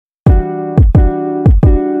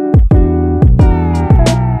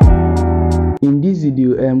In this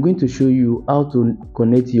video, I am going to show you how to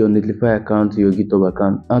connect your Netlify account to your GitHub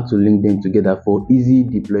account and to link them together for easy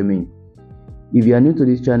deployment. If you are new to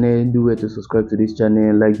this channel, do well to subscribe to this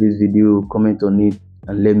channel, like this video, comment on it,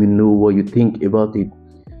 and let me know what you think about it.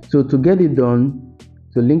 So to get it done,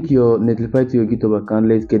 to link your Netlify to your GitHub account,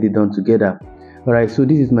 let's get it done together. Alright, so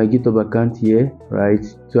this is my GitHub account here, right?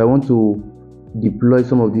 So I want to deploy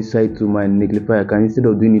some of this site to my Netlify account. Instead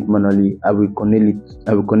of doing it manually, I will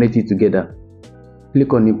connect it together.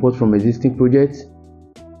 Click on import from existing project,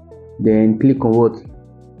 then click on what?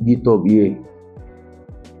 GitHub here.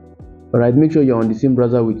 Alright, make sure you're on the same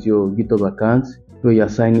browser with your GitHub account where you're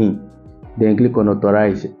signing. Then click on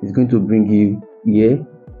authorize. It's going to bring you here.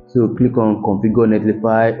 So click on configure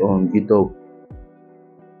Netlify on GitHub.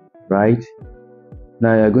 Right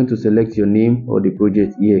now you're going to select your name or the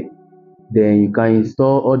project here. Then you can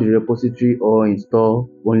install all the repository or install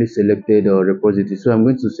only selected repository. So I'm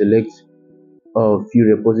going to select a few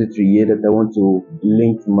repository here that I want to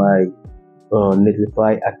link to my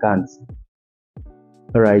Netlify account.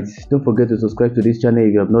 Alright, don't forget to subscribe to this channel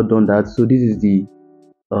if you have not done that. So this is the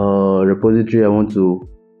repository I want to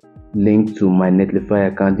link to my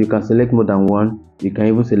Netlify account. You can select more than one. You can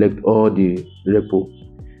even select all the repo.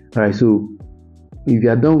 Alright, so if you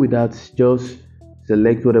are done with that, just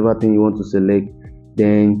select whatever thing you want to select,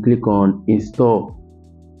 then click on install.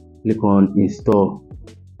 Click on install.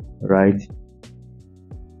 Right,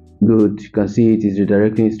 good. You can see it is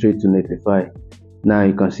redirecting straight to Netlify. Now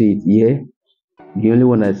you can see it here. The only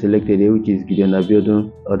one I selected here, which is Gideon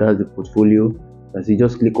Abiodun, or that's the portfolio. You can see,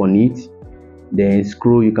 just click on it, then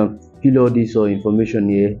scroll. You can fill all this information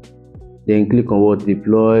here, then click on what?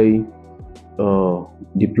 Deploy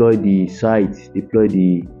the site, deploy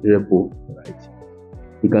the repo. Right,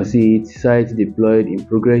 you can see it, site deployed, in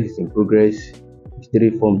progress. It's in progress. It's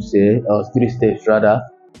 3 forms here, 3 steps rather.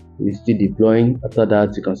 It's still deploying. After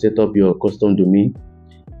that, you can set up your custom domain.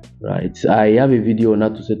 Right, I have a video on how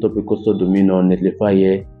to set up a custom domain on Netlify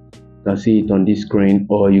here. You can see it on this screen,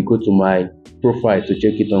 or you go to my profile to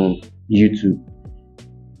check it on YouTube.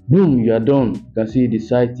 Boom, you are done. You can see the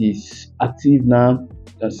site is active now.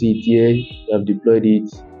 You can see it here. You have deployed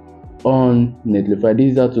it on Netlify.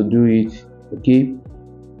 This is how to do it. Okay,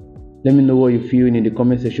 let me know what you feel in the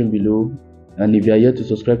comment section below. And if you are yet to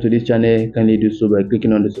subscribe to this channel, kindly do so by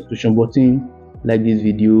clicking on the subscription button, like this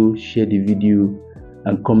video, share the video,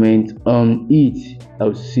 and comment on it.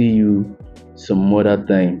 I'll see you some other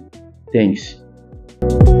time. Thanks.